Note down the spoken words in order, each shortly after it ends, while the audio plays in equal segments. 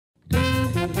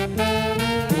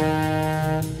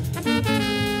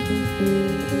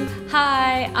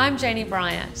I'm Janie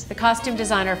Bryant, the costume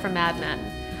designer for Madmen.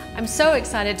 I'm so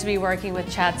excited to be working with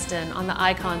Chadston on the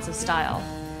Icons of Style,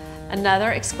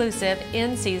 another exclusive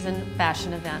in-season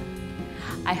fashion event.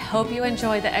 I hope you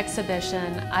enjoy the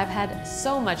exhibition. I've had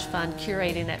so much fun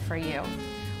curating it for you,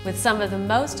 with some of the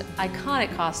most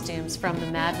iconic costumes from the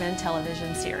Mad Men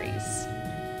television series.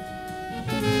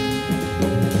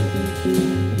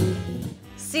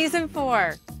 Season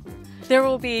 4. There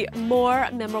will be more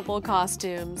memorable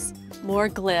costumes, more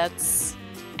glitz,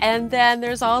 and then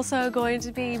there's also going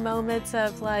to be moments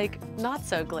of like not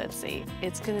so glitzy.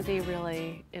 It's going to be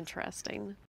really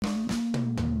interesting.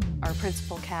 Our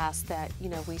principal cast that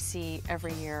we see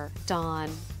every year, Dawn,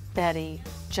 Betty,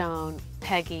 Joan,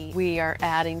 Peggy, we are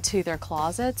adding to their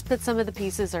closets, but some of the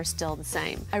pieces are still the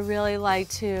same. I really like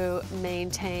to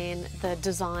maintain the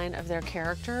design of their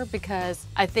character because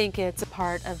I think it's a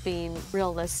part of being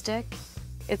realistic.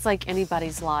 It's like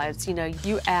anybody's lives,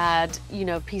 you add,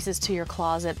 pieces to your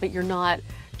closet, but you're not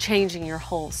changing your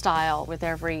whole style with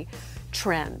every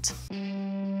trend.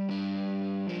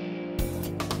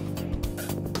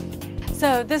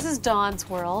 So this is Dawn's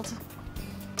world.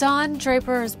 Dawn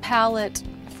Draper's palette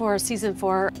for season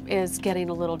 4 is getting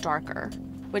a little darker,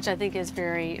 which I think is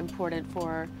very important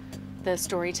for the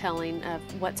storytelling of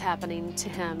what's happening to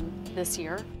him this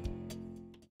year.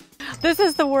 This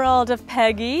is the world of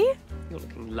Peggy. You're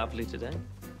looking lovely today.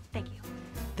 Thank you.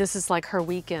 This is like her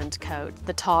weekend coat,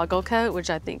 the toggle coat, which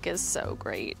I think is so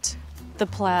great. The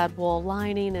plaid wool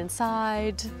lining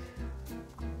inside,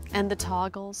 and the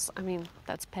toggles. I mean,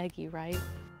 that's Peggy, right?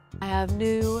 I have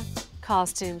new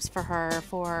costumes for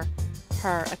her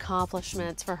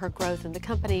accomplishments, for her growth in the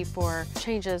company, for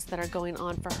changes that are going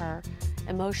on for her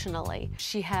emotionally.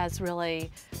 She has really,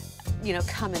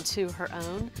 come into her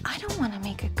own. I don't want to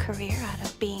make a career out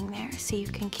of being there so you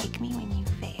can kick me when you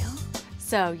fail.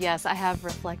 So yes, I have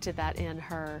reflected that in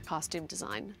her costume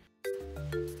design.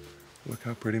 Look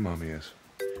how pretty Mommy is.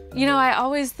 I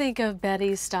always think of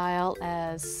Betty's style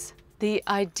as the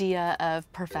idea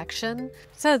of perfection.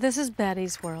 So this is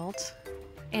Betty's world,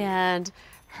 and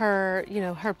her,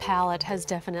 her palette has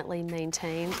definitely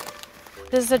maintained.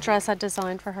 This is a dress I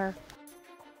designed for her.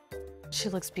 She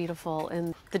looks beautiful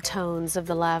in the tones of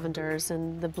the lavenders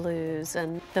and the blues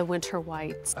and the winter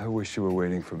whites. I wish you were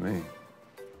waiting for me.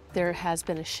 There has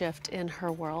been a shift in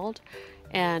her world,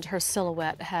 and her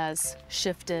silhouette has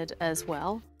shifted as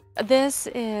well. This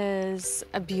is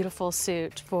a beautiful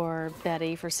suit for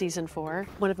Betty for season 4.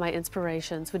 One of my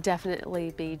inspirations would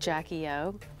definitely be Jackie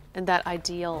O and that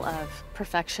ideal of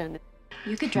perfection.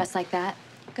 You could dress like that.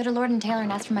 Go to Lord & Taylor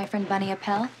and ask for my friend Bunny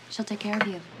Appel. She'll take care of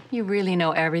you. You really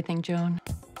know everything, Joan.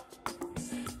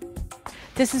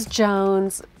 This is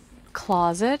Joan's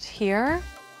closet here.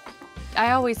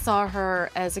 I always saw her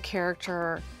as a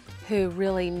character who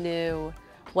really knew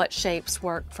what shapes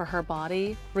worked for her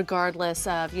body, regardless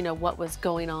of, what was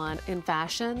going on in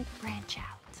fashion. Branch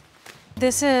out.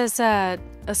 This is a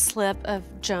slip of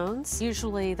Joan's.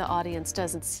 Usually the audience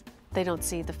they don't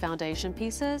see the foundation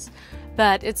pieces,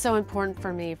 but it's so important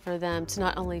for me for them to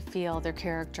not only feel their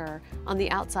character on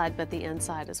the outside, but the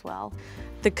inside as well.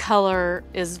 The color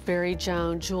is very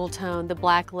Joan, jewel tone, the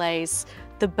black lace,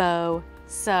 the bow.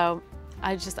 So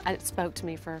it spoke to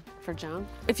me for Joan.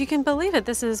 If you can believe it,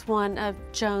 this is one of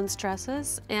Joan's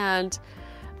dresses, and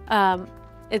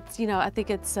it's, I think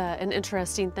it's an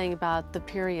interesting thing about the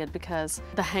period because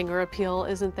the hanger appeal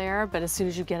isn't there, but as soon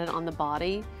as you get it on the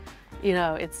body,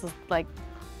 it's like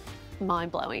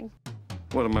mind-blowing.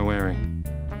 What am I wearing?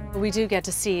 We do get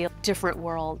to see different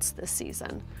worlds this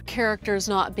season. Characters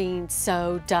not being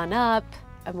so done up,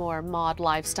 a more mod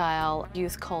lifestyle,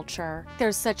 youth culture.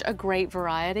 There's such a great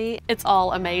variety. It's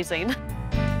all amazing.